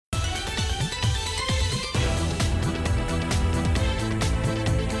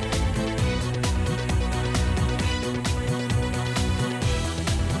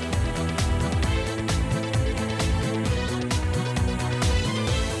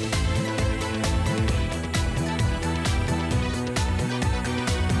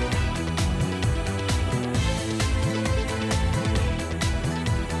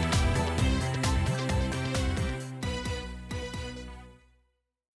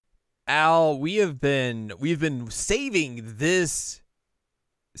Al, we've been saving this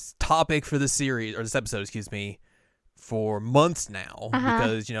topic for the series, or this episode, excuse me, for months now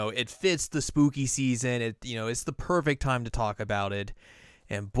because it fits the spooky season. It's the perfect time to talk about it,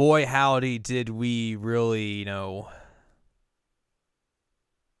 and boy howdy did we really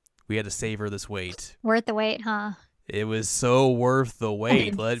we had to savor this wait. Worth the wait, huh? It was so worth the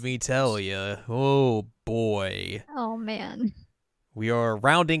wait, let me tell you. Oh boy. Oh man. We are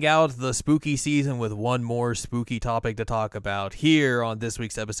rounding out the spooky season with one more spooky topic to talk about here on this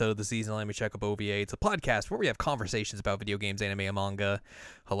week's episode of the Season Let Me Checkup OVA. It's a podcast where we have conversations about video games, anime, and manga.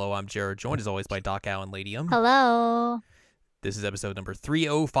 Hello, I'm Jared, joined as always by Doc Al and Ladium. Hello. This is episode number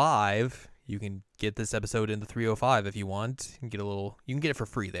 305. You can get this episode in the 305 if you want. You can get it for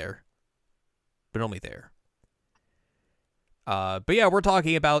free there, but only there. But yeah, we're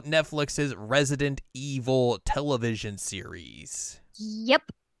talking about Netflix's Resident Evil television series.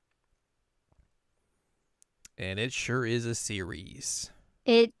 Yep. And it sure is a series.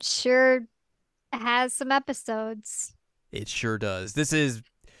 It sure has some episodes. It sure does. This is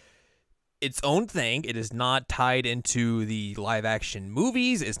its own thing. It is not tied into the live action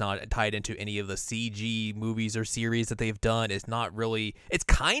movies. It's not tied into any of the CG movies or series that they've done. It's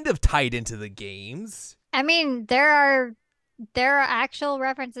kind of tied into the games. I mean, there are actual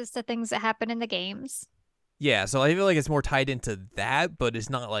references to things that happen in the games. Yeah, so I feel like it's more tied into that, but it's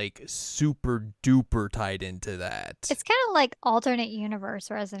not like super duper tied into that. It's kind of like alternate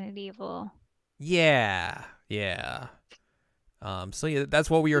universe Resident Evil. Yeah. So yeah, that's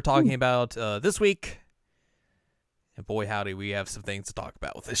what we are talking about this week. And boy, howdy, we have some things to talk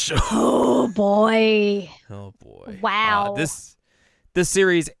about with this show. Oh boy. Oh boy. Wow. This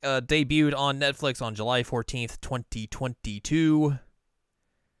series debuted on Netflix on July 14th, 2022,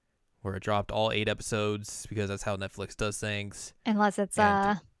 where it dropped all 8 episodes because that's how Netflix does things. Unless it's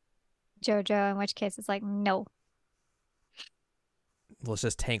JoJo, in which case it's like, no. Let's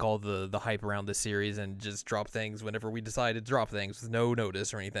just tank all the hype around this series and just drop things whenever we decide to drop things with no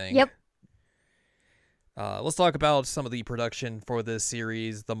notice or anything. Yep. Let's talk about some of the production for this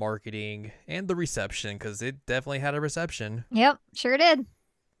series, the marketing, and the reception, because it definitely had a reception. Yep, sure did.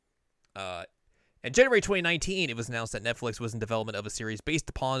 In January 2019, it was announced that Netflix was in development of a series based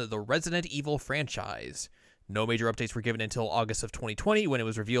upon the Resident Evil franchise. No major updates were given until August of 2020, when it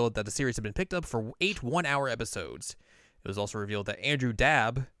was revealed that the series had been picked up for 8 one-hour episodes. It was also revealed that Andrew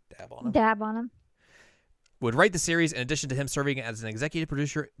Dab on him, would write the series in addition to him serving as an executive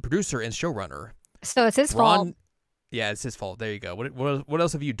producer and showrunner. So it's his fault. Yeah, it's his fault. There you go. What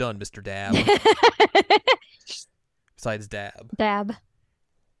else have you done, Mr. Dab? Besides Dab. Dab.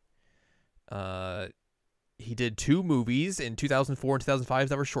 He did 2 movies in 2004 and 2005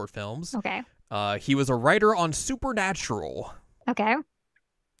 that were short films. Okay. He was a writer on Supernatural. Okay.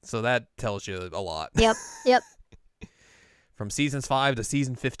 So that tells you a lot. Yep. From seasons 5 to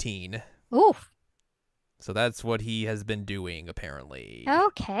season 15. Oof. So that's what he has been doing, apparently.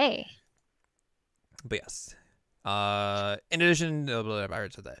 Okay. But yes. In addition, I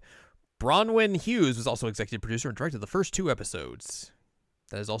already said that. Bronwyn Hughes was also executive producer and directed the first 2 episodes.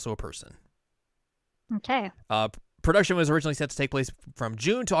 That is also a person. Okay. Production was originally set to take place from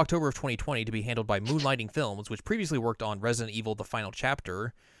June to October of 2020 to be handled by Moonlighting Films, which previously worked on Resident Evil: The Final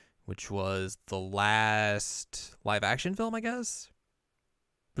Chapter, which was the last live-action film, I guess?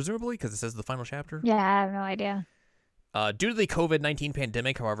 Presumably, because it says The Final Chapter. Yeah, I have no idea. Due to the COVID-19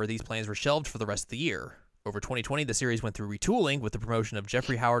 pandemic, however, these plans were shelved for the rest of the year. Over 2020, the series went through retooling with the promotion of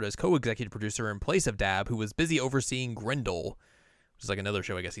Jeffrey Howard as co-executive producer in place of Dab, who was busy overseeing Grendel, which is like another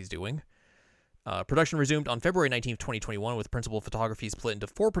show I guess he's doing. Production resumed on February 19th, 2021, with principal photography split into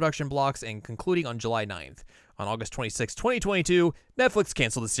 4 production blocks and concluding on July 9th. On August 26th, 2022, Netflix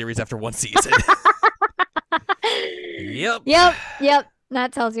canceled the series after 1 season. Yep.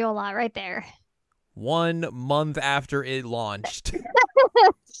 That tells you a lot right there. 1 month after it launched. Which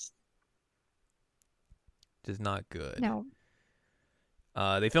is not good. No.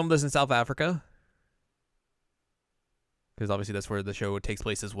 They filmed this in South Africa. Because obviously that's where the show takes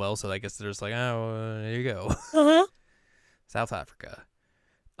place as well. So I guess they're just like, oh, there you go. Uh-huh. South Africa.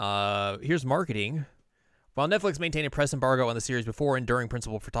 Here's marketing. While Netflix maintained a press embargo on the series before and during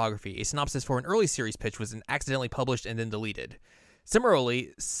principal photography, a synopsis for an early series pitch was accidentally published and then deleted.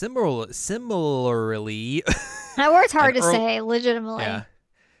 Similarly, That word's hard to say, legitimately. Yeah.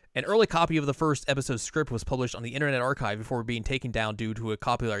 An early copy of the first episode's script was published on the Internet Archive before being taken down due to a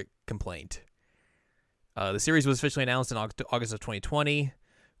copyright complaint. The series was officially announced in August of 2020,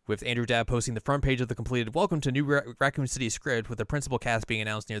 with Andrew Dabb posting the front page of the completed Welcome to New Raccoon City script, with the principal cast being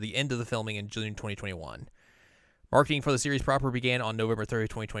announced near the end of the filming in June 2021. Marketing for the series proper began on November 30th,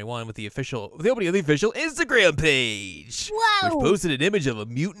 2021 with the opening of the official Instagram page, which Whoa. posted an image of a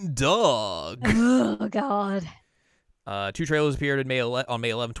mutant dog. Oh, God. 2 trailers appeared on May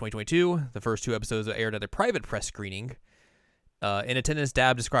 11th, 2022. The first 2 episodes aired at a private press screening. In attendance,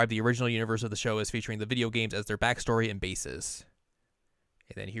 Dab described the original universe of the show as featuring the video games as their backstory and basis.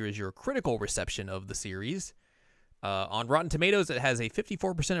 And then here is your critical reception of the series. On Rotten Tomatoes, it has a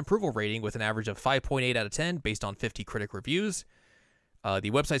 54% approval rating with an average of 5.8 out of 10 based on 50 critic reviews. The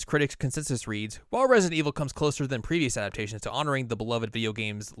website's critics consensus reads, while Resident Evil comes closer than previous adaptations to honoring the beloved video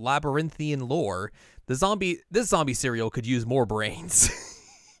game's labyrinthian lore, this zombie serial could use more brains.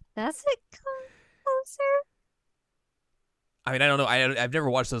 Does it come closer? I mean, I don't know. I've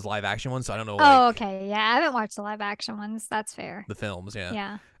never watched those live action ones, so I don't know. Oh, okay. Yeah, I haven't watched the live action ones. That's fair. The films, yeah.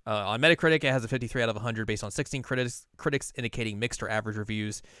 Yeah. On Metacritic, it has a 53 out of 100 based on 16 critics indicating mixed or average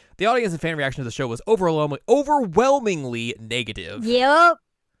reviews. The audience and fan reaction to the show was overwhelmingly negative. Yep.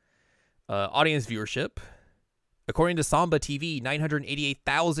 Audience viewership. According to Samba TV,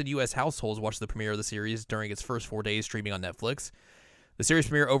 988,000 U.S. households watched the premiere of the series during its first 4 days streaming on Netflix. The series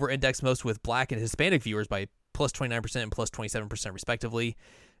premiere over-indexed most with Black and Hispanic viewers by plus 29% and plus 27% respectively.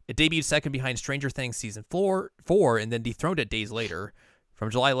 It debuted second behind Stranger Things Season 4 and then dethroned it days later. From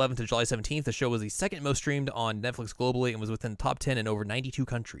July 11th to July 17th, the show was the second most streamed on Netflix globally and was within the top 10 in over 92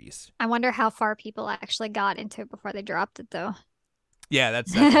 countries. I wonder how far people actually got into it before they dropped it, though. Yeah,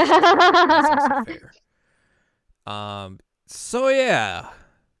 that's also fair. So yeah,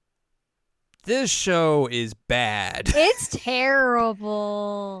 this show is bad. It's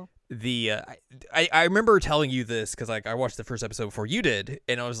terrible. I remember telling you this because like I watched the first episode before you did,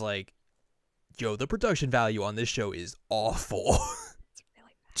 and I was like, "Yo, the production value on this show is awful."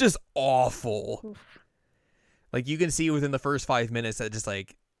 Just awful. Oof. Like you can see within the first 5 minutes that just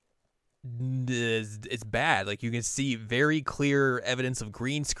like it's bad. Like you can see very clear evidence of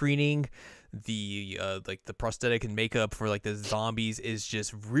green screening. The like the prosthetic and makeup for like the zombies is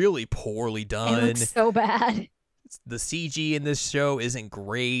just really poorly done. It looks so bad. The CG in this show isn't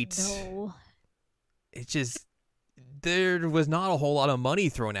great. No. It just there was not a whole lot of money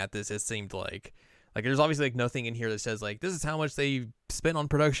thrown at this. It seemed like. Like, there's obviously, like, nothing in here that says, like, this is how much they spent on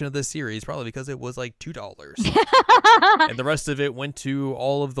production of this series, probably because it was, like, $2. And the rest of it went to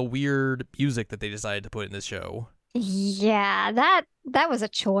all of the weird music that they decided to put in this show. Yeah, that was a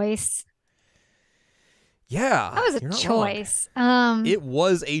choice. Yeah. That was a choice. It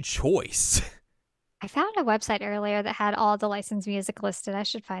was a choice. I found a website earlier that had all the licensed music listed. I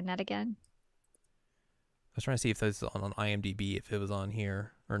should find that again. I was trying to see if that's on IMDb, if it was on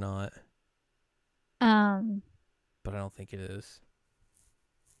here or not. But I don't think it is.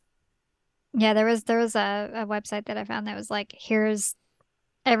 Yeah, there was a website that I found that was like, here's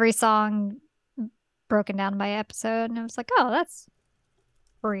every song broken down by episode, and I was like, oh, that's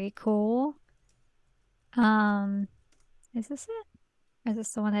pretty cool. Is this it? Or is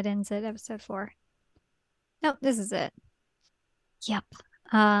this the one that ends at episode 4? Nope, this is it. Yep.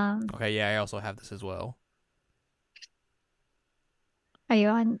 Okay, yeah, I also have this as well. Are you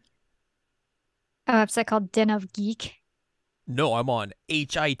on a website called Den of Geek? No, I'm on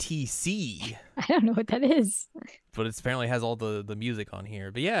HITC. I don't know what that is. But it apparently has all the music on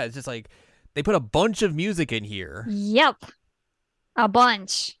here. But yeah, it's just like they put a bunch of music in here. Yep. A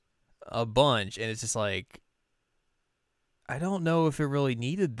bunch. And it's just like, I don't know if it really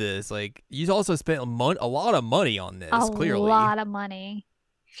needed this. Like, you also spent a lot of money on this, clearly. A lot of money.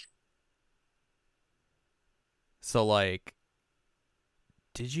 So, like,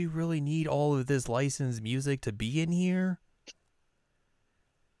 did you really need all of this licensed music to be in here?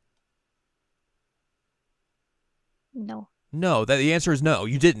 No. No, the answer is no.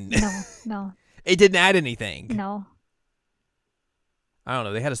 You didn't. No. It didn't add anything. No. I don't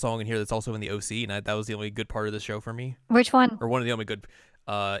know. They had a song in here that's also in the OC, and that was the only good part of the show for me. Which one? Or one of the only good.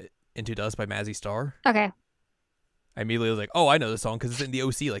 Into Dust by Mazzy Star. Okay. I immediately was like, oh, I know the song because it's in the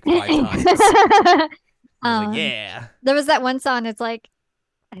OC like 5 times. I was like, yeah. There was that one song. It's like,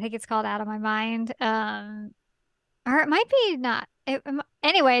 I think it's called Out of My Mind. Or it might be not.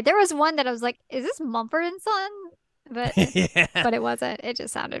 Anyway, there was one that I was like, is this Mumford and Son? But yeah. But it wasn't. It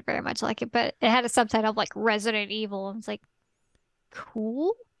just sounded very much like it. But it had a subtitle of like Resident Evil. I was like,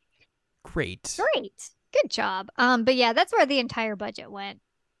 cool. Great. Good job. But yeah, that's where the entire budget went.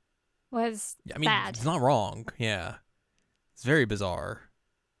 Was bad. It's not wrong. Yeah. It's very bizarre.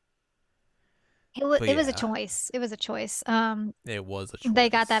 It was a choice. It was a choice. It was a choice. They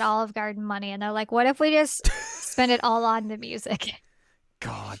got that Olive Garden money, and they're like, "What if we just spend it all on the music?"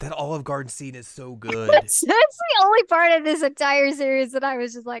 God, that Olive Garden scene is so good. That's the only part of this entire series that I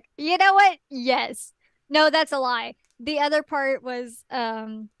was just like, you know what? Yes, No, that's a lie. The other part was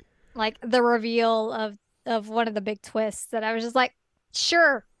like the reveal of one of the big twists that I was just like,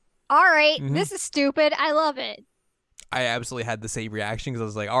 sure. All right, Hmm. this is stupid. I love it. I absolutely had the same reaction because I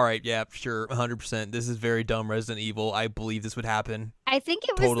was like, all right, yeah, sure, 100%. This is very dumb Resident Evil. I believe this would happen. I think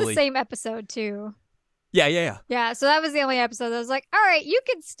it was the Totally. same episode too. Yeah, yeah, yeah. Yeah, so that was the only episode that was like, all right, you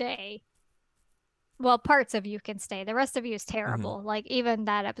can stay. Well, parts of you can stay. The rest of you is Hmm. terrible. Like even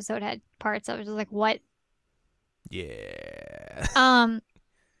that episode had parts I was just like, what? Yeah. Um,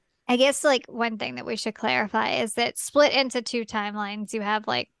 I guess like one thing that we should clarify is that split into two timelines. You have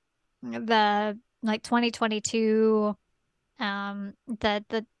like the like 2022.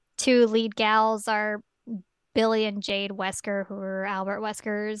 The two lead gals are Billy and Jade Wesker, who are Albert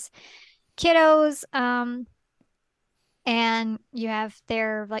Wesker's kiddos. And you have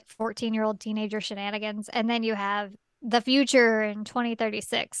their like 14-year-old teenager shenanigans, and then you have the future in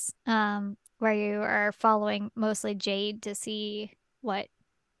 2036, where you are following mostly Jade to see what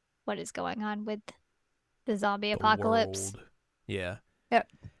is going on with the zombie The apocalypse. world. Yeah. Yep.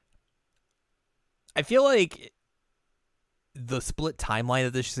 I feel like the split timeline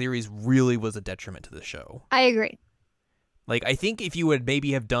of this series really was a detriment to the show. I agree. Like, I think if you would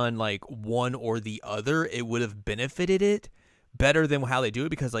maybe have done like one or the other, it would have benefited it better than how they do it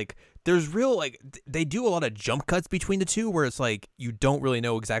because like there's real like they do a lot of jump cuts between the two where it's like you don't really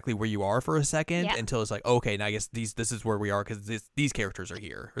know exactly where you are for a second Yeah. until it's like okay, now I guess this is where we are because these characters are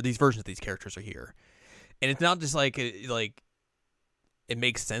here or these versions of these characters are here, and it's not just like it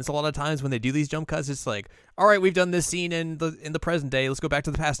makes sense a lot of times when they do these jump cuts. It's like, all right, we've done this scene in the present day. Let's go back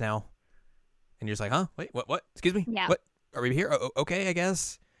to the past now. And you're just like, huh? Wait, what? Excuse me? Yeah. What? Are we here? Okay, I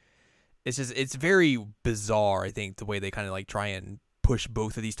guess. It's very bizarre, I think, the way they kind of like try and push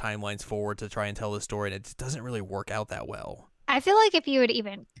both of these timelines forward to try and tell the story, and it just doesn't really work out that well. I feel like if you would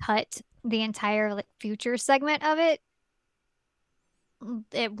even cut the entire like future segment of it,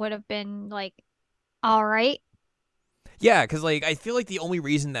 it would have been like all right. Yeah, because like I feel like the only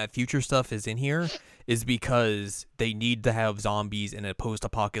reason that future stuff is in here is because they need to have zombies in a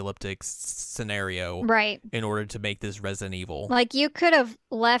post-apocalyptic scenario Right. in order to make this Resident Evil. Like you could have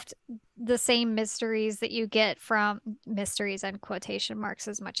left the same mysteries that you get from mysteries and quotation marks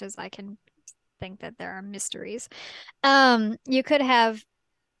as much as I can think that there are mysteries. You could have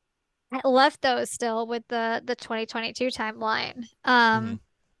left those still with the 2022 timeline. Hmm.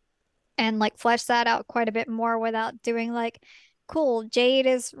 And like flesh that out quite a bit more without doing like cool, Jade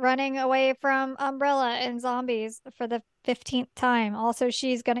is running away from Umbrella and zombies for the 15th time. Also,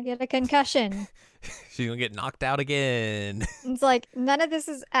 she's gonna get a concussion. She's gonna get knocked out again. It's like none of this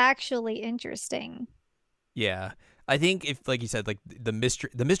is actually interesting. Yeah. I think if like you said like the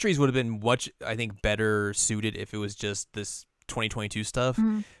mysteries would have been much I think better suited if it was just this 2022 stuff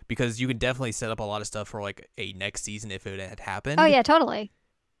Mhm. because you can definitely set up a lot of stuff for like a next season if it had Oh happened yeah, totally.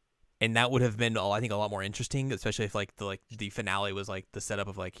 and that would have been I think a lot more interesting especially if like the finale was like the setup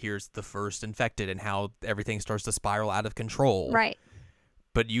of like here's the first infected and how everything starts to spiral out of control. Right.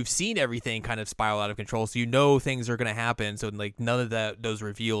 But you've seen everything kind of spiral out of control so you know things are going to happen so like none of those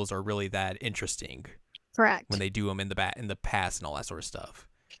reveals are really that interesting when Correct. they do them in the past and all that sort of stuff.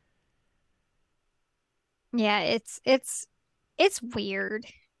 Yeah, it's weird.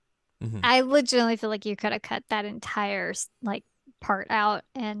 Hmm. I legitimately feel like you could have cut that entire like part out,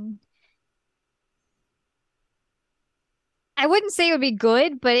 and I wouldn't say it would be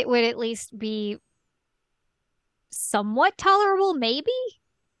good, but it would at least be somewhat tolerable, maybe.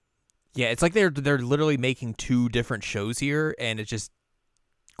 Yeah, it's like they're literally making two different shows here, and it's just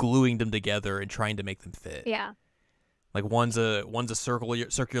gluing them together and trying to make them fit. Yeah. Like one's a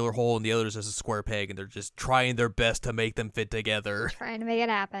circular hole, and the other is just a square peg, and they're just trying their best to make them fit together. Trying to make it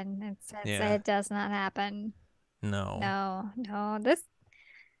happen. Yeah, It does not happen. no, No, no. This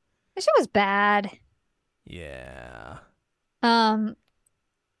show was bad. yeah, Um,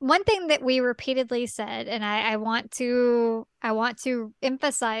 One thing that we repeatedly said, and I want to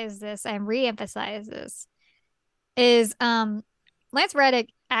emphasize this and re-emphasize this, is Lance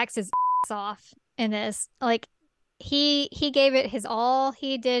Reddick acts his ass off in this. Like he gave it his all.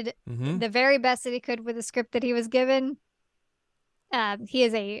 He did mm-hmm. the very best that he could with the script that he was given. He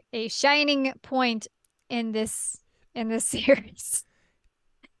is a shining point in this series.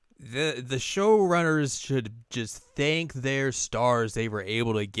 The showrunners should just thank their stars they were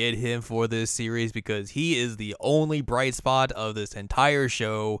able to get him for this series because he is the only bright spot of this entire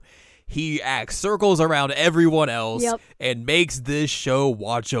show. He acts circles around everyone else Yep. and makes this show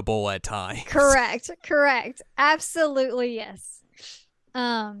watchable at times. Correct. Absolutely yes.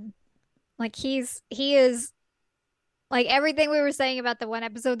 Like he is like everything we were saying about the one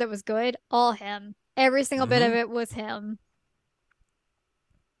episode that was good, all him. Every single bit of Mm-hmm. it was him.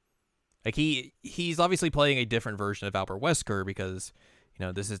 Like he's obviously playing a different version of Albert Wesker because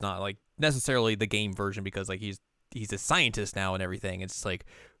this is not like necessarily the game version because like he's a scientist now and everything. It's like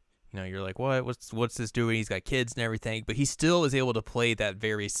you're like, what's this doing? He's got kids and everything, but he still is able to play that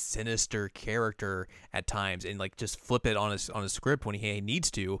very sinister character at times and like just flip it on a script when he needs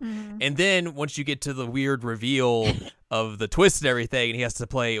to. Hmm. And then once you get to the weird reveal of the twist and everything, and he has to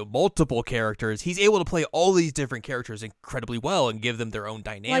play multiple characters, he's able to play all these different characters incredibly well and give them their own Like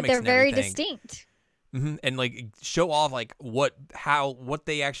dynamics they're and very everything. distinct. And like show off like what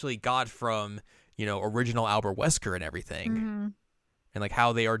they actually got from original Albert Wesker and everything Hmm. and like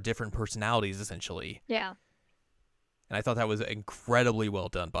how they are different personalities essentially. Yeah. And I thought that was incredibly well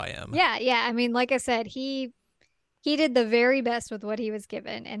done by him. Yeah, yeah. I mean, like I said, he did the very best with what he was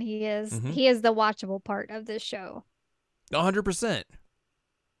given, and Mm-hmm. he is the watchable part of this show. 100%.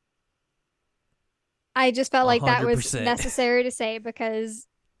 I just felt like that was 100%. necessary to say because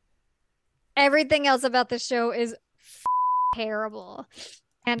everything else about the show is terrible.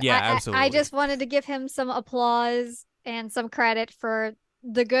 And Yeah, I absolutely. just wanted to give him some applause and some credit for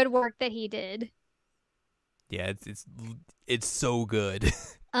the good work that he did. Yeah, it's so good.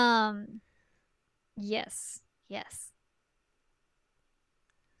 Um, yes, yes.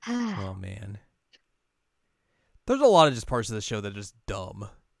 Oh man. There's a lot of just parts of the show that are just dumb.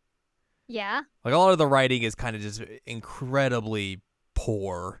 Yeah. Like a lot of the writing is kind of just incredibly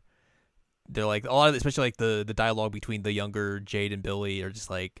poor. They're like a lot of, especially like the dialogue between the younger Jade and Billy are just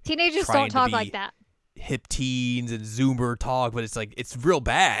like Teenagers don't trying to talk like be that. hip teens and Zoomer talk, but it's like it's real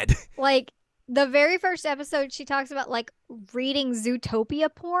bad. Like the very first episode, she talks about like reading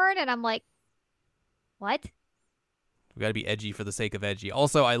Zootopia porn, and I'm like, what? We got to be edgy for the sake of edgy.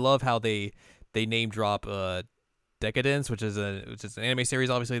 Also, I love how they name drop Decadence, which is an anime series.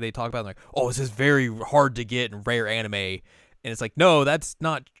 Obviously, they talk about like, oh, this is very hard to get and rare anime, and it's like, no, that's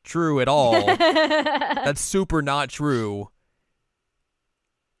not true at all. That's super not true.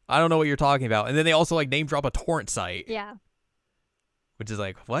 I don't know what you're talking about. And then they also like name drop a torrent site, Yeah. which is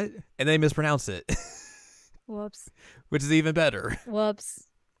like what? And they mispronounce it, Whoops. which is even better Whoops.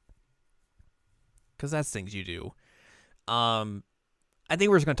 because that's things you do. I think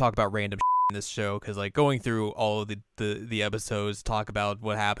we're just gonna talk about random in this show because like going through all of the episodes, talk about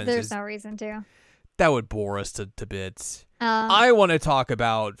what happens There's is no reason to. that would bore us to bits. Um, I want to talk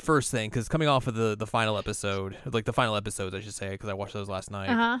about first thing because coming off of the final episode, like the final episodes, I should say, because I watched those last night.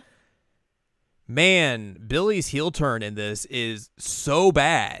 uh-huh. Man, Billy's heel turn in this is so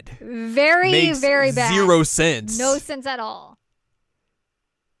bad. Very, Makes very bad. zero sense. No sense at all.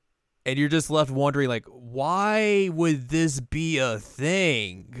 And you're just left wondering, like, why would this be a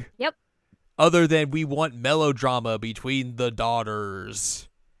thing? Yep. Other than we want melodrama between the daughters.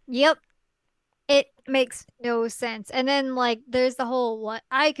 Yep. It makes no sense. And then like there's the whole what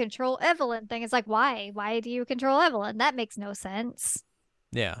I control Evelyn thing. It's like why? Why do you control Evelyn? That makes no sense.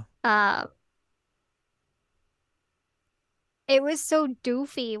 Yeah. Uh it was so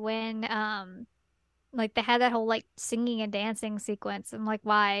doofy when like they had that whole like singing and dancing sequence. I'm like,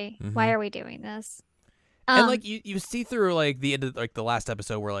 why? Mm-hmm. Why are we doing this? And like you see through like the end of like the last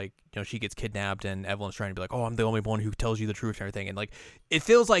episode where like she gets kidnapped and Evelyn's trying to be like, oh, I'm the only one who tells you the truth and everything, and like it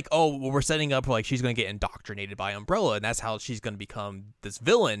feels like, oh, well, we're setting up like she's gonna get indoctrinated by Umbrella and that's how she's gonna become this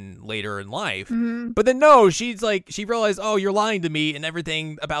villain later in life. Mhm. But then no, she's like she realized, oh, you're lying to me and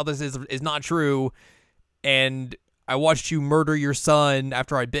everything about this is not true, and I watched you murder your son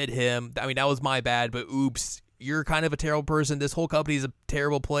after I bit him. I mean that was my bad, but oops. You're kind of a terrible person. This whole company is a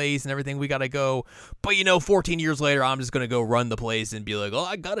terrible place and everything. We got to go. But, 14 years later, I'm just going to go run the place and be like, oh,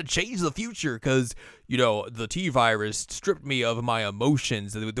 I got to change the future because, the T virus stripped me of my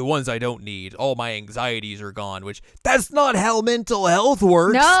emotions, the ones I don't need. All my anxieties are gone, which that's not how mental health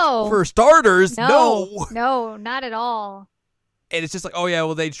works. No. For starters, No. No, not at all. And it's just like, oh, yeah,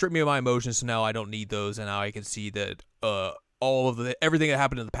 well, they stripped me of my emotions, so now I don't need those. And now I can see that, all of everything that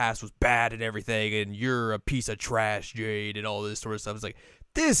happened in the past was bad and everything, and you're a piece of trash, Jade, and all this sort of stuff. It's like,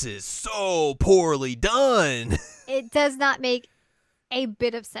 this is so poorly done. It does not make a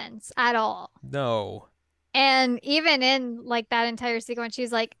bit of sense at all. No. And even in like that entire sequence,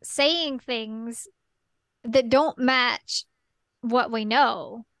 she's like saying things that don't match what we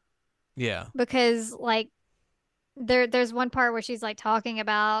know. Yeah. Because like there's one part where she's like talking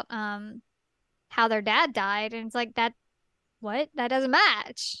about how their dad died, and it's like that what? That doesn't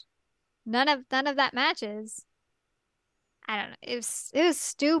match. None of that matches. I don't know. It was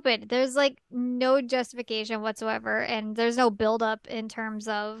stupid. There's like no justification whatsoever, and there's no build up in terms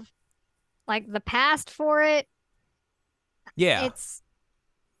of like the past for it. Yeah. It's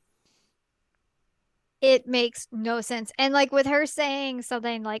It makes no sense. And like with her saying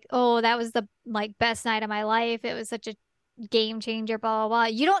something like, "Oh, that was the like best night of my life. It was such a game changer, blah blah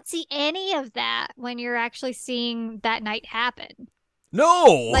blah." You don't see any of that when you're actually seeing that night happen.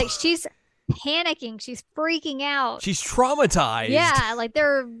 No! Like she's panicking, she's freaking out. She's traumatized. Yeah, like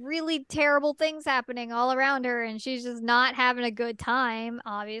there are really terrible things happening all around her and she's just not having a good time.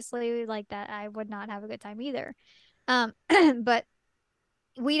 Obviously, like that I would not have a good time either. Um but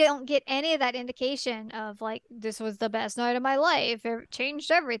we don't get any of that indication of like this was the best night of my life. It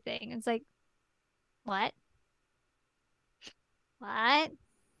changed everything. It's like what? What?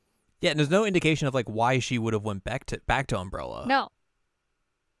 Yeah, and there's no indication of like why she would have went back to Umbrella No.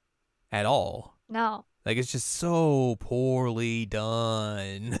 at all. No. Like it's just so poorly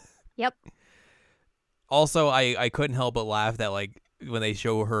done. Yep. Also, I couldn't help but laugh that like when they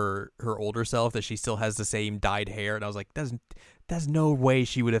show her older self that she still has the same dyed hair, and I was like, that's no way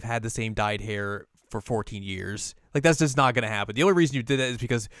she would have had the same dyed hair for 14 years. Like that's just not gonna happen. The only reason you did that is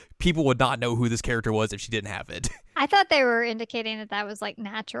because people would not know who this character was if she didn't have it. I thought they were indicating that that was like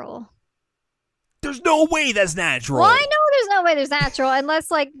natural. There's no way that's natural. Well, I know there's no way there's natural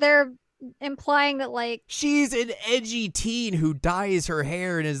unless like they're implying that like she's an edgy teen who dyes her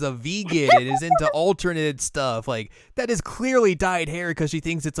hair and is a vegan and is into alternate stuff. Like that is clearly dyed hair because she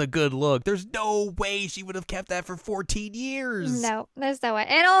thinks it's a good look. There's no way she would have kept that for 14 years. no, there's no way.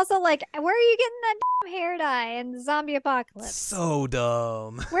 And also like where are you getting that damn hair dye in the zombie apocalypse? So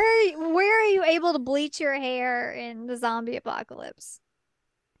dumb. Where are you able to bleach your hair in the zombie apocalypse?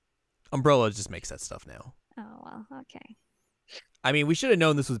 Umbrella just makes that stuff now. Oh well, okay. I mean, we should have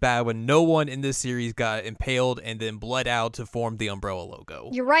known this was bad when no one in this series got impaled and then bled out to form the Umbrella logo.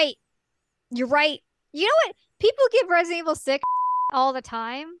 You're right. You're right. You know what? People give Resident Evil 6 all the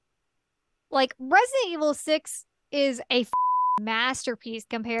time. Like, Resident Evil 6 is a masterpiece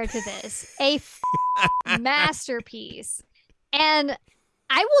compared to this. A masterpiece. And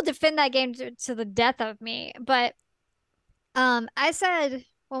I will defend that game to the death of me. But I said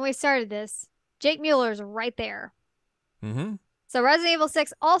when we started this, Jake Mueller's right there. Mm-hmm. So Resident Evil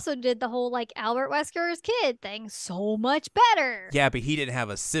 6 also did the whole like Albert Wesker's kid thing so much better. Yeah, but he didn't have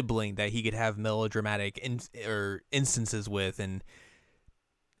a sibling that he could have melodramatic instances with and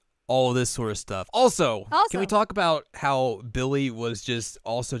all of this sort of stuff. Also, can we talk about how Billy was just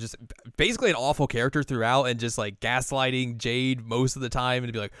basically an awful character throughout and just like gaslighting Jade most of the time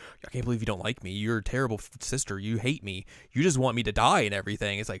and be like, I can't believe you don't like me. You're a terrible sister. You hate me. You just want me to die and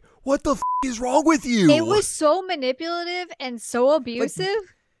everything. It's like, what the is wrong with you? It was so manipulative and so abusive.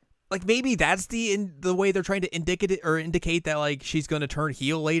 Like maybe that's the way they're trying to indicate that like she's going to turn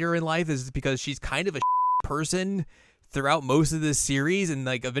heel later in life is because she's kind of a person throughout most of this series, and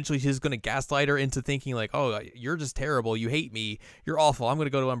like eventually she's going to gaslight her into thinking like, oh, you're just terrible, you hate me, you're awful, I'm going to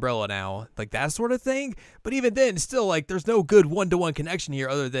go to Umbrella now, like that sort of thing. But even then, still like there's no good one-to-one connection here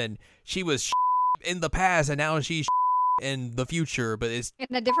other than she was in the past and now she's in the future, but it's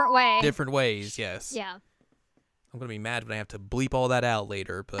in a different way. Different ways, yes. Yeah. I'm going to be mad when I have to bleep all that out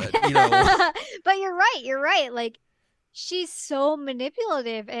later, but you know. But you're right. Like she's so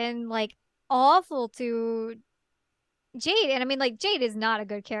manipulative and like awful to Jade, and I mean, like, Jade is not a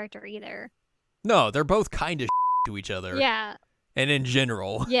good character either. No, they're both kind of to each other. Yeah. And in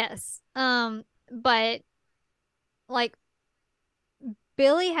general. Yes. But like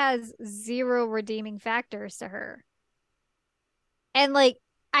Billy has zero redeeming factors to her. And like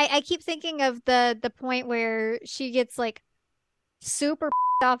I keep thinking of the point where she gets like super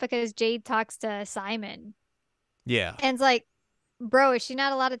off because Jade talks to Simon. Yeah. And it's like, bro, is she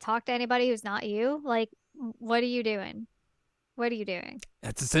not allowed to talk to anybody who's not you? Like, what are you doing? What are you doing?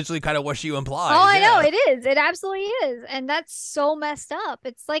 That's essentially kind of what she implies. Oh, I know it is. It absolutely is, and that's so messed up.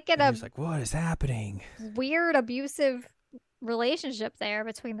 It's like like, what is happening? Weird, abusive relationship there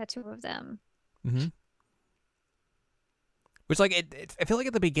between the two of them. Mm-hmm. Which, like, I feel like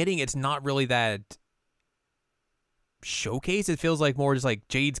at the beginning, it's not really that showcase. It feels like more just like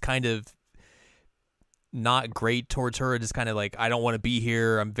Jade's kind of not great towards her, just kind of like, I don't want to be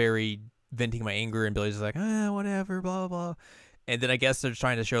here. I'm very venting my anger, and Billy's just like, whatever, blah, blah, blah. And then I guess they're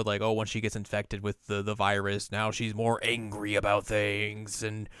trying to show like, oh, once she gets infected with the virus, now she's more angry about things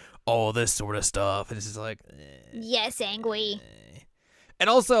and all this sort of stuff. And it's just like, yes, angry. And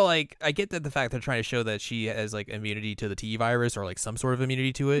also, like, I get that the fact they're trying to show that she has like immunity to the T virus or like some sort of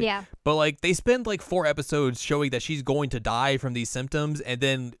immunity to it. Yeah. But like they spend like 4 episodes showing that she's going to die from these symptoms, and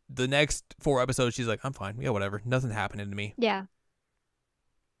then the next 4 episodes she's like, I'm fine, yeah, whatever, nothing's happening to me. Yeah.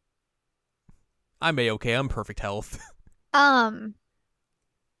 I'm A-okay. I'm perfect health.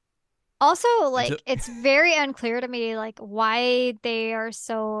 Also, Until like, it's very unclear to me, like, why they are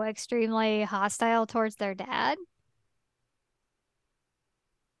so extremely hostile towards their dad.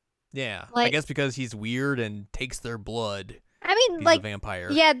 yeah, I Like, guess because he's weird and takes their blood. I mean, He's a like, vampire.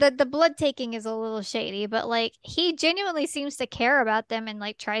 yeah, the blood taking is a little shady, but like, he genuinely seems to care about them and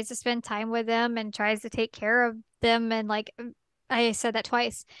like tries to spend time with them and tries to take care of them and like, I said that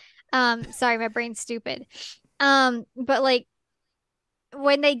twice. Sorry, my brain's stupid. But like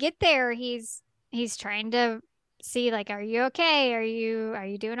when they get there, he's trying to see like, are you okay? Are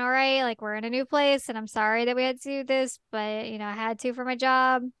you doing all right? Like we're in a new place and I'm sorry that we had to do this, but you know, I had to for my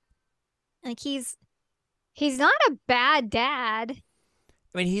job. Like he's not a bad dad.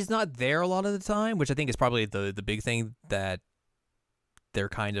 I mean, he's not there a lot of the time, which I think is probably the big thing that they're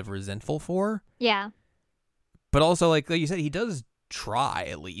kind of resentful for. Yeah. But also, like you said, he does try at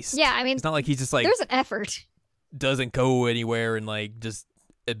Yeah, least. I mean, It's not like he's just like there's an effort. doesn't go anywhere and like just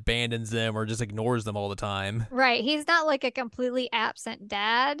abandons them or just ignores them all the time. Right. He's not like a completely absent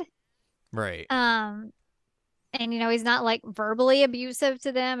dad. Right. Um, and you know, he's not like verbally abusive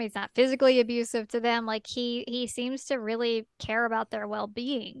to them. He's not physically abusive to them. Like he seems to really care about their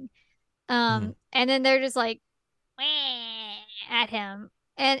well-being. Mm-hmm. And then they're just like "Wah," at him.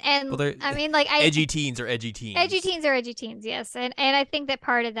 Well, And they're I mean like I edgy teens are edgy edgy teens. teens are edgy teens, yes. And I think that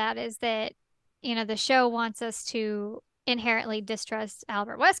part of that is that, you know, the show wants us to inherently distrust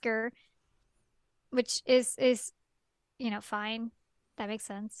Albert Wesker, which is you know, fine. That makes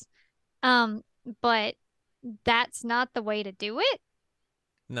sense. Um, but that's not the way to do it.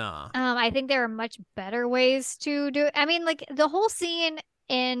 Nah. I think there are much better ways to do it. I mean, like the whole scene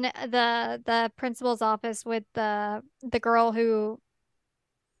in the principal's office with the girl who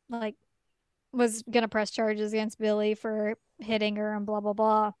like was gonna press charges against Billy for hitting her and blah blah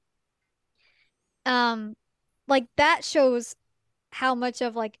blah. Um, like that shows how much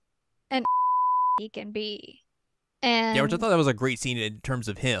of like an he can be. Yeah, which I And thought that was a great scene in terms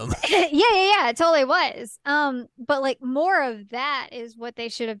of him. yeah, it totally was. But like more of that is what they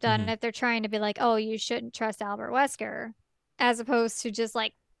should have done Hmm. if they're trying to be like, oh, you shouldn't trust Albert Wesker, as opposed to just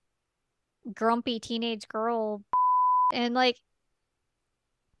like grumpy teenage girl. And like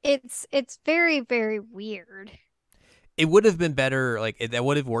it's very, very weird. It would have been better, like that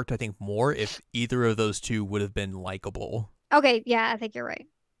would have worked, I think, more if either of those two would have been likable. Okay, yeah, I think you're right.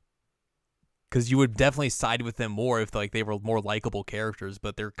 Because you would definitely side with them more if like they were more likable characters,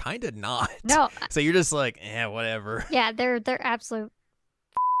 but they're kind of not. No, So you're just like, whatever. yeah, they're absolute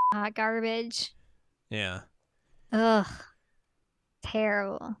hot garbage. Yeah, Ugh,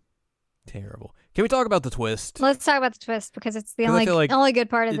 terrible. terrible. Can we talk about the twist? Let's talk about the twist because it's the Because I feel like only good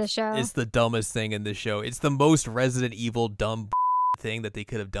part of the it's show. it's the dumbest thing in this show. It's the most Resident Evil dumb thing that they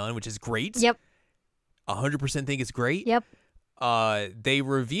could have done, which is great. Yep, 100% think it's great. yep. They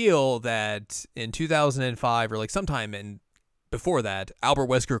reveal that in 2005 or like sometime in before that, Albert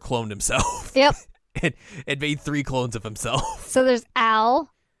Wesker cloned himself. Yep. and made 3 clones of himself. So there's Al,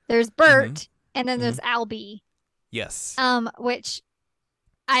 there's Mm-hmm. Bert, and then Mm-hmm. there's Albie. Yes. Which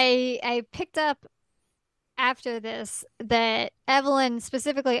I picked up after this that Evelyn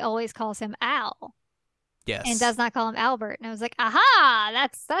specifically always calls him Al and Yes. does not call him Albert. And I was like, aha,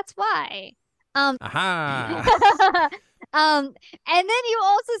 that's why. Um Aha. and then you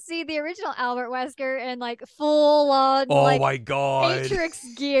also see the original Albert Wesker in like full on Oh like my god. Matrix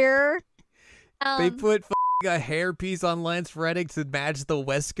gear. They Um put a hairpiece on Lance Reddick to match the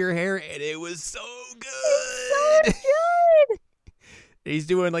Wesker hair, and it was so it's good. so good. He's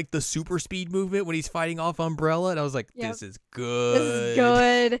doing like the super speed movement when he's fighting off Umbrella, and I was like, Yep. this is This is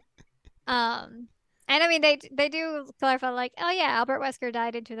good. good. And I mean they do clarify like, oh yeah, Albert Wesker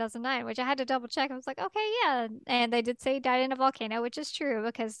died in 2009, which I had to double check. I was like, okay, yeah, and they did say he died in a volcano, which is true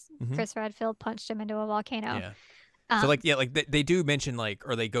because Hmm. Chris Redfield punched him into a volcano. Yeah. So like Um, yeah, like they do mention like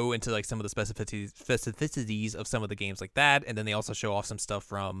or they go into like some of the specificities of some of the games like that, and then they also show off some stuff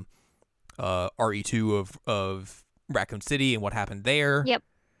from RE2 of Raccoon City and what happened there. yep,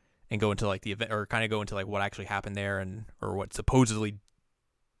 And go into like the event or kind of go into like what actually happened there and or what supposedly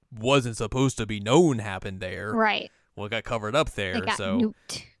wasn't supposed to be known happened there. right. Well, it got covered up They there. got So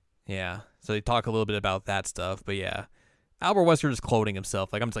nuked. yeah. So they talk a little bit about that stuff, but yeah. Albert Wesker just cloning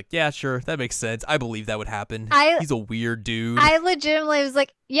himself. Like I'm just like, yeah, sure, that makes sense. I believe that would happen. I He's a weird dude. I legitimately was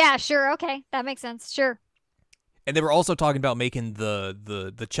like, yeah, sure, okay, that makes sense, sure. And they were also talking about making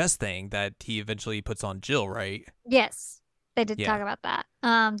the chess thing that he eventually puts on Jill, right? Yes, they did Yeah. talk about that.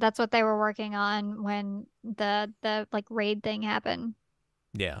 That's what they were working on when the like raid thing happened.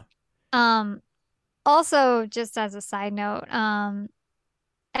 Yeah. Um, Also, just as a side note,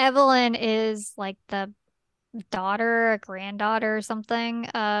 Evelyn is like the daughter, a granddaughter or something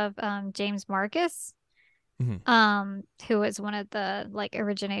of James Marcus, Mhm. who was one of the like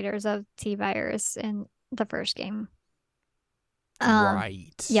originators of T virus in the first game. Um, yep,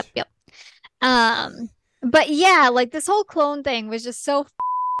 Right. yep. Um, but yeah, like this whole clone thing was just so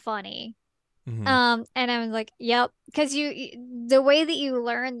funny. Hmm. And I was like, yep, because the way that you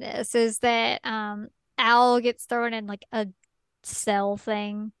learn this is that Al gets thrown in like a cell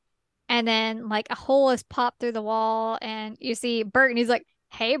thing, and then like a hole is popped through the wall, and you see Bert, and he's like,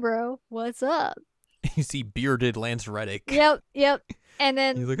 "Hey, bro, what's up?" You see bearded Lance Reddick. Yep, yep. And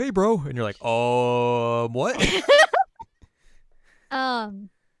He's then like, "Hey, bro," and you're like, what?" um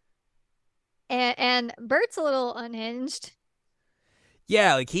and Bert's a little unhinged.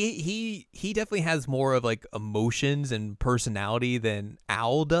 Yeah, like he definitely has more of like emotions and personality than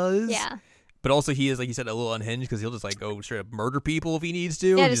Al does. Yeah. But also he is, like you said, a little unhinged because he'll just like go straight up murder people if he needs to,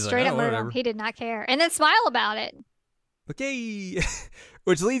 Yeah, and just he's like, straight up oh, murder him. whatever. He did not care. And then smile about it. Okay.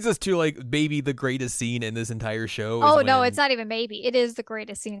 Which leads us to like maybe the greatest scene in this entire show is Oh no, it's when not even maybe. It is the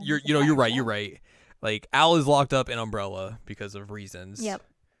greatest scene in you're this you know you're entire right you're show. right. Like Al is locked up in Umbrella because of reasons. Yep.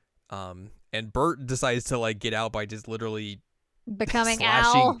 And Bert decides to like get out by just literally Becoming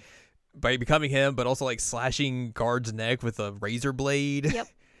slashing Al. by becoming him, but also like slashing guard's neck with a razor blade Yep.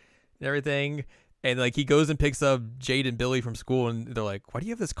 and everything. And like he goes and picks up Jade and Billy from school, and they're like, "Why do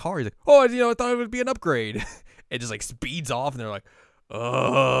you have this car?" He's like, "Oh, I thought it would be an upgrade." It just like speeds off, and they're like,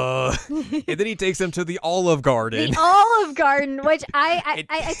 And then he takes them to the Olive The Garden. Olive Garden, which And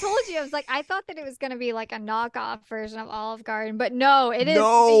I told you, I was like, I thought that it was going to be like a knockoff version of Olive Garden, but no, it is the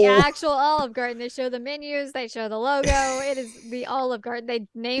no, actual Olive Garden. They show the menus, they show the logo. It is the Olive Garden. They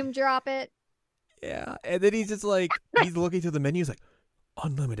name drop it. yeah. And then he's just like he's looking through the menu. He's like,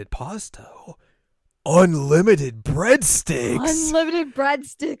 unlimited pasta, unlimited breadsticks. Unlimited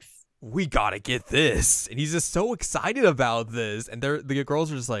breadsticks. We gotta get this. And he's just so excited about this. And the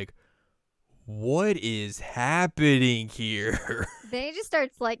girls are just like, what is happening here? Then he just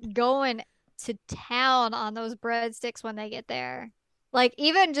starts like going to town on those breadsticks when they get there. Like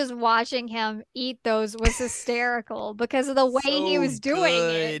even just watching him eat those was hysterical because of the way he So was doing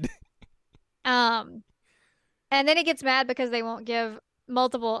it. good. Um, and then he gets mad because they won't give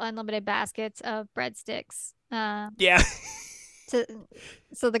multiple unlimited baskets of breadsticks. Yeah. To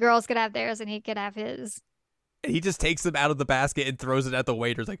so the girls could have theirs and he could have his. And he just takes them out of the basket and throws it at the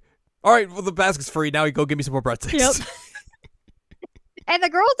waiters like, all right, well, the basket's free. Now you go give me some more breadsticks. Yep. And the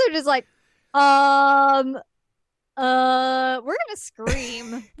girls are just like, um, we're gonna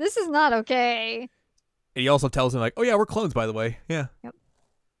scream. This is not okay. And he also tells him like, oh, yeah, we're clones, by the way. Yeah. Yep.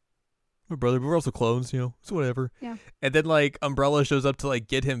 My brother, but we're also clones, it's whatever. Yeah. And then like Umbrella shows up to like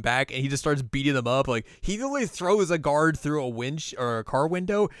get him back, and he just starts beating them up. Like he literally throws a guard through a winch or a car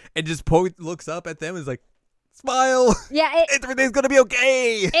window, and just looks up at them and is like, smile. Yeah, Everything's gonna be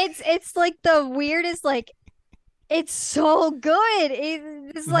okay. it's like the weirdest, like it's so good.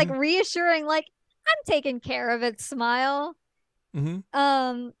 It's like reassuring, like I'm taking care of it, smile. Mm-hmm.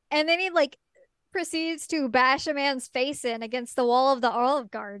 And then he like proceeds to bash a man's face in against the wall of the Olive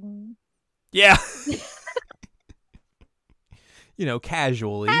Garden. Yeah.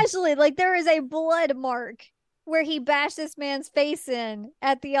 Casually. Casually, like there is a blood mark where he bashed this man's face in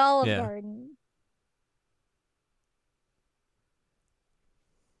at the Olive Garden.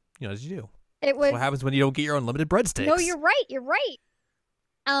 As you do. It was That's what happens when you don't get your unlimited breadsticks. No, you're right. You're right.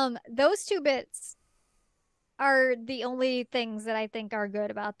 Those two bits are the only things that I think are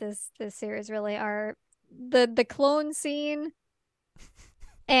good about this series. Really, are the clone scene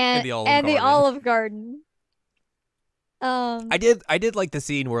and the Olive Garden. I did like the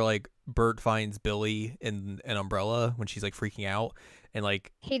scene where like Bert finds Billy in an umbrella when she's like freaking out, and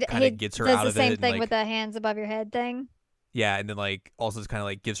like he kind of gets her does out the of same it. thing And, like, with the hands above your head thing. yeah, and then like also just kind of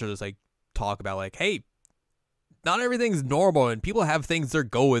like gives her this like talk about like, hey, not everything's normal, and people have things they're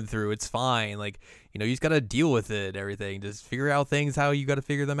going through. It's fine. Like, you just got to deal with it and everything. Just figure out things how you got to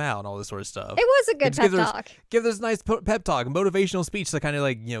figure them out and all this sort of stuff. It was a good pep talk. Give this nice pep talk, motivational speech to kind of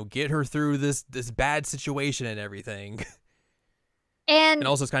like, get her through this bad situation and everything. And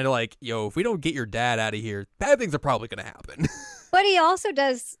also it's kind of like, if we don't get your dad out of here, bad things are probably going to happen. But he also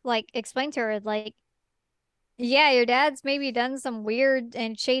does like explain to her like, yeah, your dad's maybe done some weird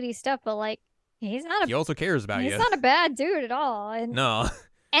and shady stuff, but like he also cares about you. He's not a bad dude at all. And no.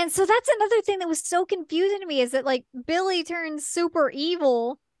 And so that's another thing that was so confusing to me is that like Billy turns super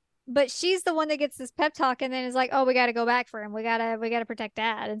evil, but she's the one that gets this pep talk and then is like, "Oh, we got to go back for him. We got to protect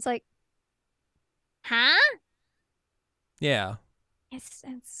dad." And it's like, "Huh?" Yeah. It's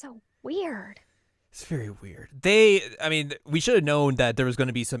so weird. It's very weird. I mean, we should have known that there was going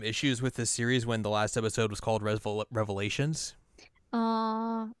to be some issues with this series when the last episode was called Revelations.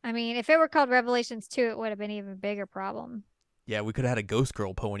 I mean, if it were called Revelations 2, it would have been even bigger problem. Yeah, we could have had a ghost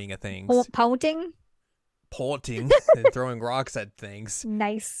girl pointing at things. Pointing? Pointing and throwing rocks at things.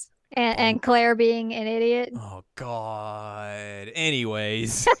 Nice. And Claire being an idiot. Oh, God.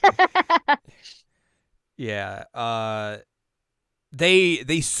 Anyways. Yeah.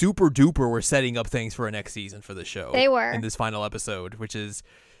 They super duper were setting up things for a next season for the show. They were. In this final episode, which is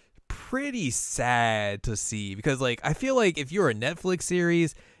pretty sad to see because, like, I feel like if you're a Netflix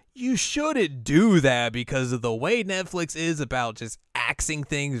series, you shouldn't do that because of the way Netflix is about just axing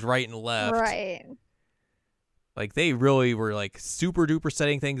things right and left. Right. Like, they really were, like, super duper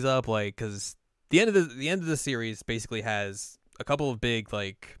setting things up, like, because the end of the series basically has a couple of big,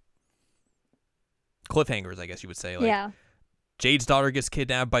 like, cliffhangers, I guess you would say. Like, yeah. Jade's daughter gets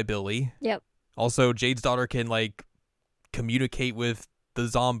kidnapped by Billy. Yep. Also, Jade's daughter can, like, communicate with the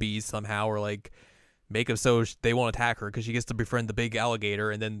zombies somehow, or, like, make them so they won't attack her because she gets to befriend the big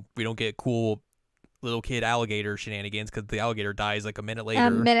alligator, and then we don't get cool little kid alligator shenanigans because the alligator dies, like, a minute later.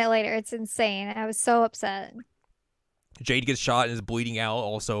 A minute later. It's insane. I was so upset. Jade gets shot and is bleeding out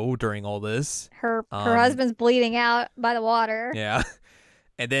also during all this. Her husband's bleeding out by the water. Yeah.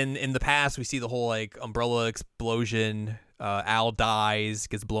 And then in the past, we see the whole, like, umbrella explosion. Al dies,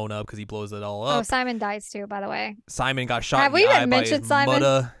 gets blown up because he blows it all up. Oh, Simon dies too, by the way. Simon got shot Have in the we eye even by mentioned his Simon?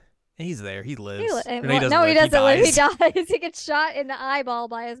 mudda. He's there. He lives. No, he doesn't live. He dies. dies. He gets shot in the eyeball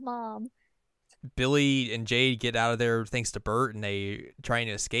by his mom. Billy and Jade get out of there thanks to Bert, and they try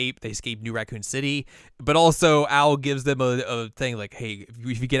and escape. They escape New Raccoon City, but also Al gives them a thing like, "Hey,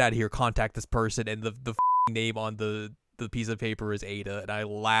 if you get out of here, contact this person." And the name on the piece of paper is Ada, and I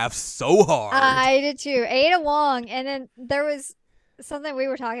laughed so hard. I did too. Ada Wong, and then there was something we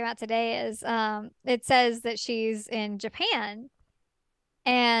were talking about today. Is it says that she's in Japan,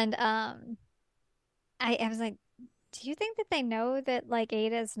 and I was like, do you think that they know that, like,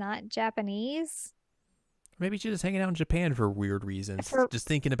 Ada's not Japanese? Maybe she's just hanging out in Japan for weird reasons. Just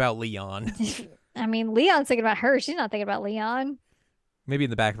thinking about Leon. I mean, Leon's thinking about her. She's not thinking about Leon. Maybe in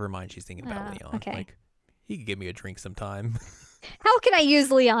the back of her mind, she's thinking about Leon. Okay. Like, he could give me a drink sometime. How can I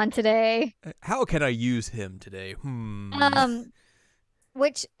use Leon today? How can I use him today?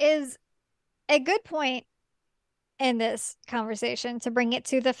 Which is a good point in this conversation to bring it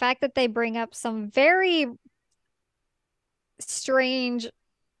to the fact that they bring up some very strange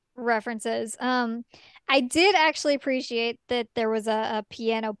references. I did actually appreciate that there was a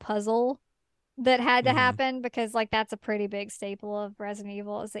piano puzzle that had to happen because, like, that's a pretty big staple of Resident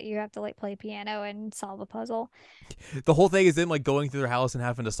Evil, is that you have to, like, play piano and solve a puzzle. The whole thing is them, like, going through their house and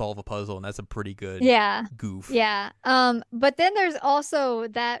having to solve a puzzle, and that's a pretty good goof. Yeah. But then there's also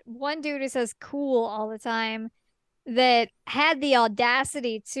that one dude who says cool all the time that had the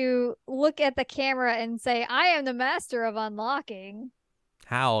audacity to look at the camera and say, "I am the master of unlocking."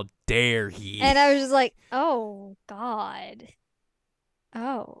 How dare he? And I was just like, oh, God.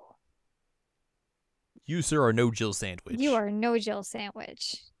 Oh. You, sir, are no Jill Sandwich. You are no Jill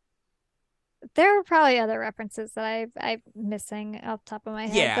Sandwich. There are probably other references that I'm missing off the top of my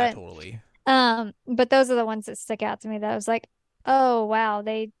head. Yeah, totally. But those are the ones that stick out to me that I was like, oh, wow,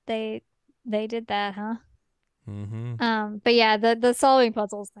 they did that, huh? But yeah, the solving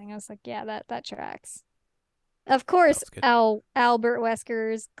puzzles thing, I was like, yeah, that tracks. Of course, Albert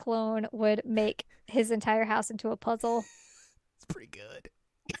Wesker's clone would make his entire house into a puzzle. It's pretty good.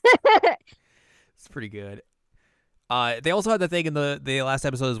 It's pretty good. They also had the thing in the last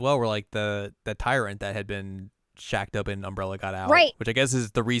episode as well, where, like, the tyrant that had been shacked up in Umbrella got out, right? Which I guess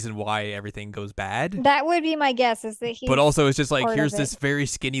is the reason why everything goes bad. That would be my guess, is that he. But also, it's just like, here's this very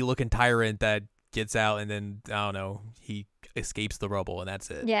skinny looking tyrant that gets out, and then I don't know, he escapes the rubble, and that's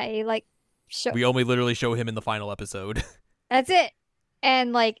it. Yeah, he like. We only literally show him in the final episode. That's it,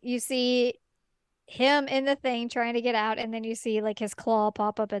 and like you see him in the thing trying to get out, and then you see like his claw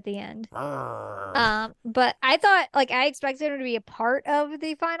pop up at the end. But I thought, like, I expected him to be a part of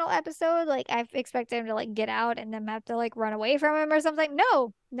the final episode. Like, I expected him to like get out and then have to like run away from him or something.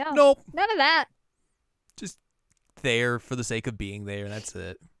 Nope, none of that. Just there for the sake of being there, and that's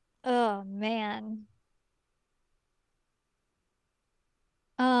it. Oh man.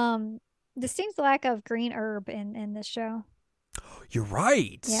 Distinct lack of green herb in this show. You're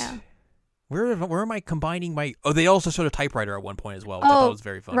right. Yeah. Where am I combining my... Oh, they also showed a typewriter at one point as well, which I thought was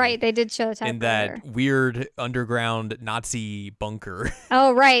very funny. Right, they did show the typewriter. In that weird underground Nazi bunker.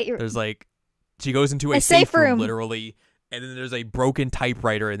 Oh, right. There's like... She goes into a safe room, literally, And then there's a broken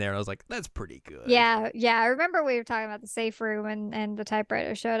typewriter in there. And I was like, that's pretty good. Yeah, yeah. I remember we were talking about the safe room and the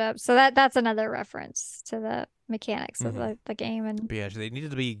typewriter showed up. So that's another reference to the mechanics of the game. And But yeah, they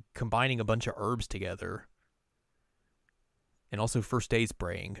needed to be combining a bunch of herbs together. And also first aid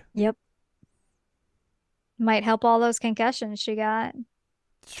spraying. yep, might help all those concussions she got.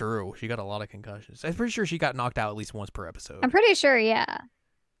 True. She got a lot of concussions. I'm pretty sure she got knocked out at least once per episode. I'm pretty sure, yeah.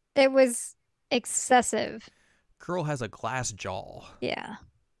 It was excessive. Girl has a glass jaw. Yeah.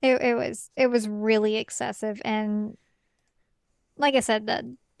 It was really excessive, and like I said,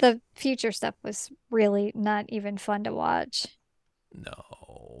 the future stuff was really not even fun to watch.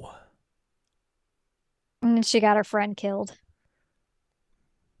 No. And then she got her friend killed.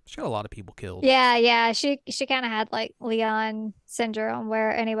 She got a lot of people killed. Yeah, yeah. She kind of had like Leon syndrome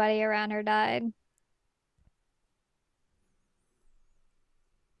where anybody around her died.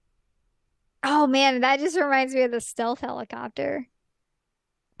 Oh man, that just reminds me of the stealth helicopter.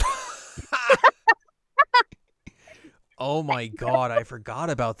 Oh my god, I forgot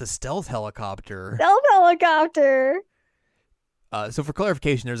about the stealth helicopter. Stealth helicopter. So for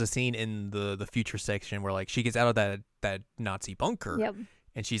clarification, there's a scene in the future section where like she gets out of that Nazi bunker. Yep.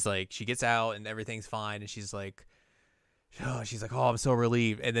 And she's like, she gets out and everything's fine. And she's like, oh, I'm so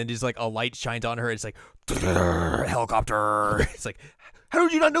relieved. And then just like a light shines on her. It's like, helicopter. It's like, how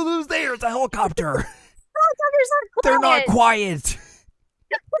did you not know that it was there? It's a helicopter. Helicopters are quiet. They're not quiet.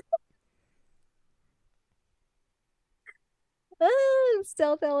 Oh,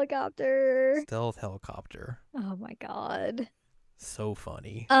 stealth helicopter. Stealth helicopter. Oh my God. So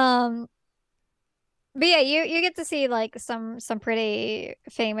funny. But yeah, you get to see like some pretty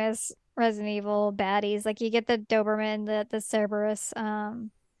famous Resident Evil baddies. Like you get the Doberman, the Cerberus,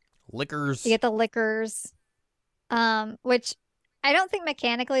 Lickers. you get the Lickers, which I don't think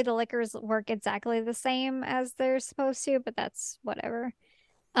mechanically the Lickers work exactly the same as they're supposed to, but that's whatever.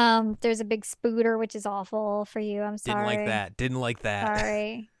 There's a big Spooter, which is awful for you. I'm sorry. Didn't like that.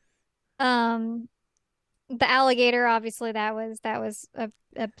 Sorry. The alligator, obviously that was a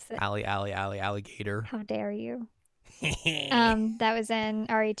Alligator. how dare you? That was in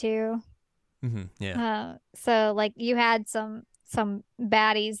RE2. Yeah. So like you had some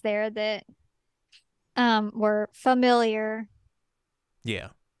baddies there that were familiar, Yeah.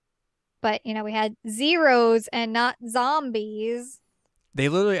 but you know, we had zeros and not zombies. They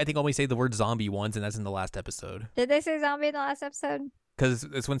literally, I think, only say the word zombie once, and that's in the last episode. Did they say zombie in the last episode? Because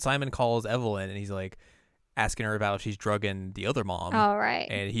it's when Simon calls Evelyn, and he's like asking her about if she's drugging the other mom. Oh, right.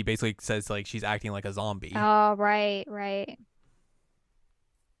 And he basically says like she's acting like a zombie. Oh, right, right.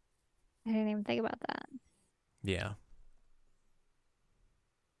 I didn't even think about that. Yeah.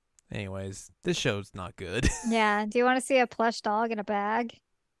 Anyways, this show's not good. Yeah. Do you want to see a plush dog in a bag?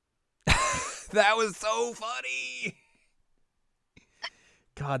 That was so funny.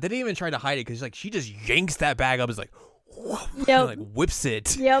 God, they didn't even try to hide it because like she just yanks that bag up. It's like, yep. like whips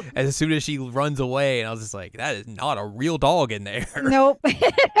it. Yep. As soon as she runs away, and I was just like, that is not a real dog in there. Nope.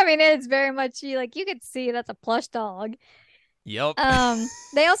 I mean, it's very much like you could see that's a plush dog. Yep.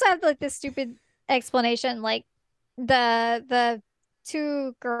 They also have like this stupid explanation, like the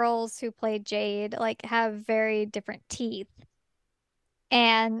two girls who played Jade like have very different teeth,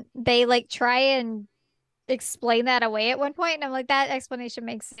 and they like try and explain that away at one point, and I'm like, that explanation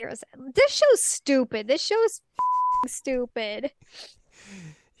makes zero sense. This show's stupid. This show's stupid.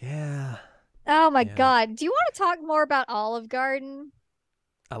 Yeah. Oh my God. Do you want to talk more about Olive Garden?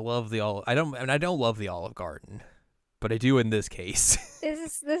 I love the Olive. I don't love the Olive Garden, but I do in this case.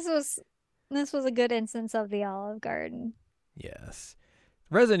 This was a good instance of the Olive Garden. Yes.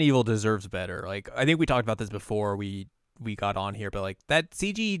 Resident Evil deserves better. Like I think we talked about this before we got on here, but like that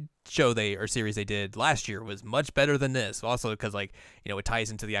CG show or series they did last year was much better than this. Also because like, you know, it ties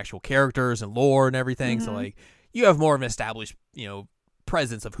into the actual characters and lore and everything. So like you have more of an established, you know,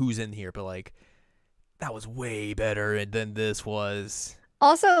 presence of who's in here, but like that was way better than this was.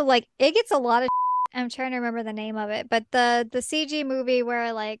 Also, like it gets a lot of I'm trying to remember the name of it, but the CG movie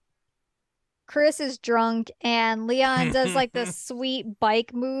where like Chris is drunk and Leon does like the sweet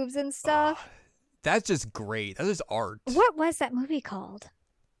bike moves and stuff. That's just great. That's just art. What was that movie called?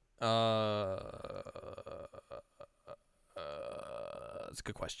 That's a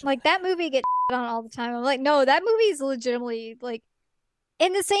good question. Like that movie gets on all the time. I'm like, no, that movie is legitimately like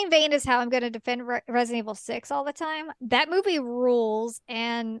in the same vein as how I'm going to defend Resident Evil 6 all the time. That movie rules,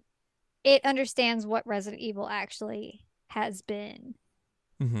 and it understands what Resident Evil actually has been.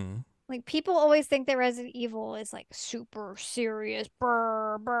 Like people always think that Resident Evil is like super serious.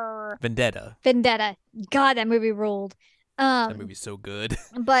 Brr, brr. Vendetta. God, that movie ruled. That movie's so good.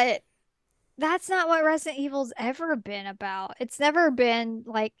 But that's not what Resident Evil's ever been about. It's never been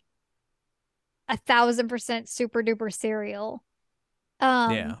like 1,000% super duper serial.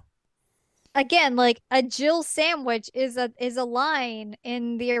 Yeah. Again, like a Jill sandwich is a line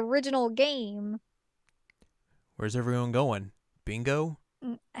in the original game. Where's everyone going? Bingo?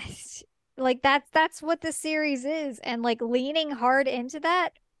 Like that's what the series is, and like leaning hard into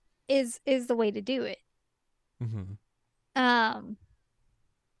that is the way to do it. Mm-hmm.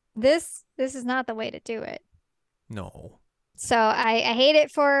 This is not the way to do it. No. So I hate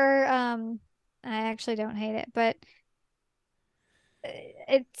it for I actually don't hate it, but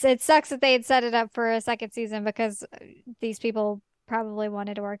it sucks that they had set it up for a second season because these people probably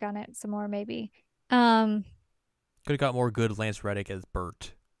wanted to work on it some more maybe. Could have got more good Lance Reddick as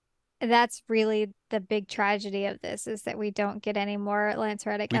Bert. That's really the big tragedy of this, is that we don't get any more Lance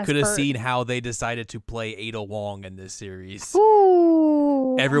Reddick. We as could have Bert. seen how they decided to play Ada Wong in this series.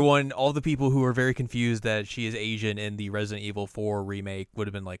 Ooh. Everyone, all the people who were very confused that she is Asian in the Resident Evil 4 remake would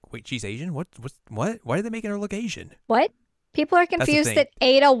have been like, wait, she's Asian? What? Why are they making her look Asian? What? People are confused that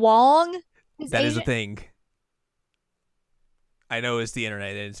Ada Wong is That Asian? is a thing. I know it's the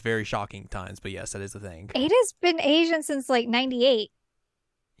internet and it's very shocking times, but yes, that is a thing. Ada's been Asian since like 98.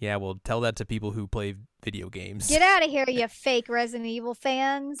 Yeah, well, tell that to people who play video games. Get out of here, you fake Resident Evil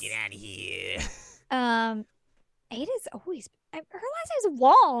fans. Get out of here. Ada's always, her last name is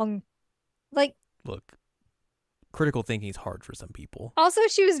Wong. Like, look, critical thinking is hard for some people. Also,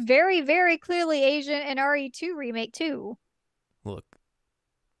 she was very, very clearly Asian in RE2 remake too. Look,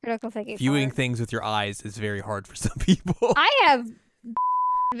 critical thinking. Viewing things with your eyes is very hard for some people. I have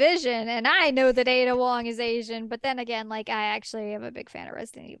vision, and I know that Ada Wong is Asian, but then again, like, I actually am a big fan of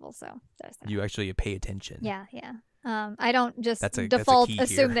Resident Evil, so you actually pay attention. Yeah. I don't just default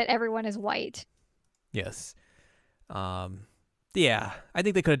assume that everyone is white. Yes. Yeah, I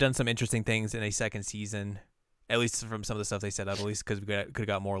think they could have done some interesting things in a second season, at least from some of the stuff they set up, at least because we could have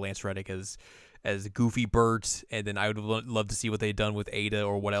got more Lance Reddick as Goofy Bert, and then I would have loved to see what they'd done with Ada,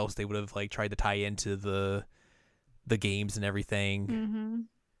 or what else they would have like tried to tie into the games and everything. Mm-hmm.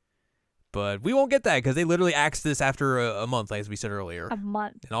 But we won't get that because they literally axed this after a month, as we said earlier. A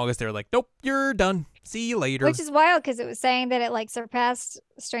month. In August, they were like, nope, you're done. See you later. Which is wild because it was saying that it like surpassed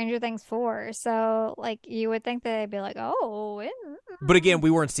Stranger Things 4. So like you would think that they'd be like, oh. But again,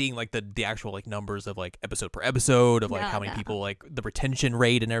 we weren't seeing like the actual like numbers of like episode per episode of like how many people, like the retention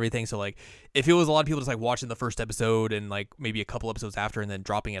rate and everything. So like if it was a lot of people just like watching the first episode and like maybe a couple episodes after and then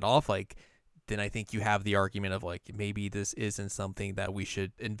dropping it off, like then I think you have the argument of like maybe this isn't something that we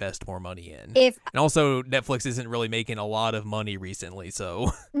should invest more money in. And also Netflix isn't really making a lot of money recently,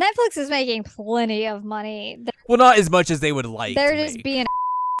 so Netflix is making plenty of money. Well, not as much as they would like. They're just being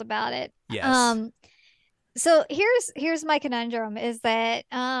about it. Yes. So here's my conundrum is that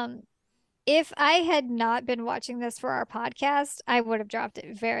if I had not been watching this for our podcast, I would have dropped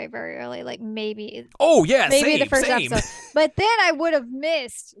it very, very early. Like maybe. Oh yeah, maybe same, the first same. episode. But then I would have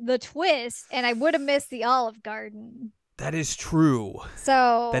missed the twist, and I would have missed the Olive Garden. That is true.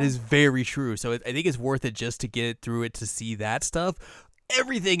 So that is very true. So I think it's worth it just to get through it to see that stuff.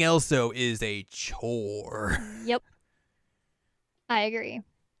 Everything else though is a chore. Yep. I agree.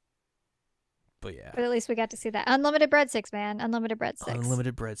 But yeah. But at least we got to see that. Unlimited breadsticks, man. Unlimited breadsticks.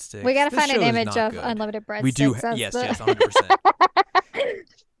 Unlimited breadsticks. We got to find an image of unlimited breadsticks. We do. Yes, 100%.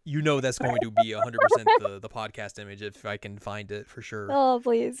 You know that's going to be 100% the podcast image if I can find it for sure. Oh,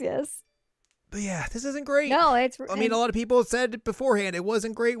 please, yes. But yeah, this isn't great. No, I mean, a lot of people said beforehand it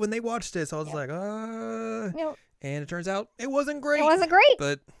wasn't great when they watched it. So I was like, and it turns out it wasn't great. It wasn't great.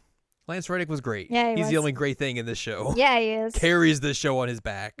 But Lance Reddick was great. Yeah, he's the only great thing in this show. Yeah, he is. Carries this show on his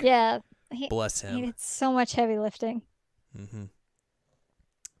back. Yeah. Bless him. He did so much heavy lifting. Mm-hmm.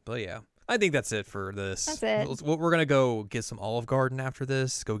 But yeah, I think that's it for this. That's it. We're going to go get some Olive Garden after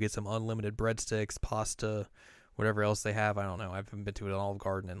this. Go get some unlimited breadsticks, pasta, whatever else they have. I don't know. I haven't been to an Olive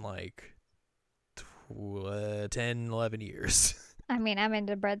Garden in like 10, 11 years. I mean, I'm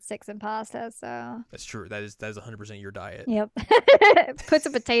into breadsticks and pasta, so. That's true. That is 100% your diet. Yep. Put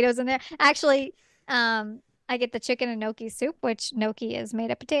some potatoes in there. Actually, I get the chicken and gnocchi soup, which gnocchi is made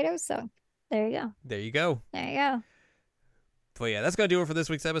of potatoes, so there you go. There you go. There you go. But yeah, that's going to do it for this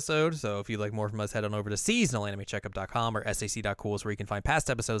week's episode. So if you'd like more from us, head on over to seasonalanimecheckup.com or sac.cool is where you can find past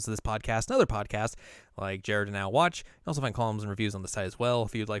episodes of this podcast and other podcasts like Jared and Now Watch. You can also find columns and reviews on the site as well.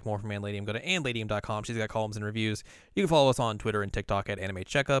 If you'd like more from Anladium, go to anladium.com. She's got columns and reviews. You can follow us on Twitter and TikTok at Anime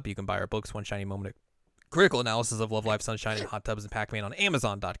Checkup. You can buy our books, One Shiny Moment, Critical Analysis of Love, Life, Sunshine, and Hot Tubs and Pac-Man on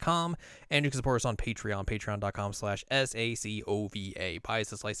Amazon.com. And you can support us on Patreon, patreon.com/SACOVA. Buy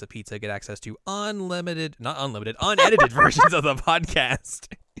us a slice of pizza, get access to unedited versions of the podcast.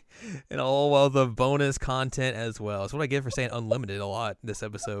 And all of the bonus content as well. That's what I get for saying unlimited a lot this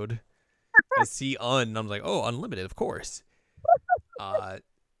episode. I see and I'm like, oh, unlimited, of course.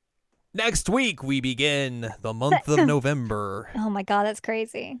 Next week, we begin the month of November. Oh my God, that's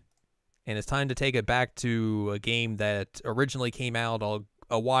crazy. And it's time to take it back to a game that originally came out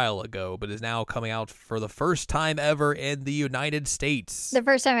a while ago, but is now coming out for the first time ever in the United States. The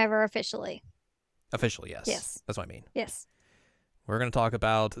first time ever officially. Officially, yes. Yes. That's what I mean. Yes. We're going to talk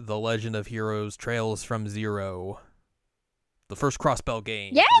about The Legend of Heroes Trails from Zero. The first Crossbell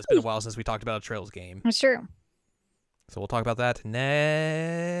game. Yay! It's been a while since we talked about a Trails game. That's true. So we'll talk about that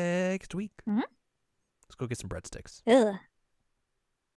next week. Mm-hmm. Let's go get some breadsticks. Ugh.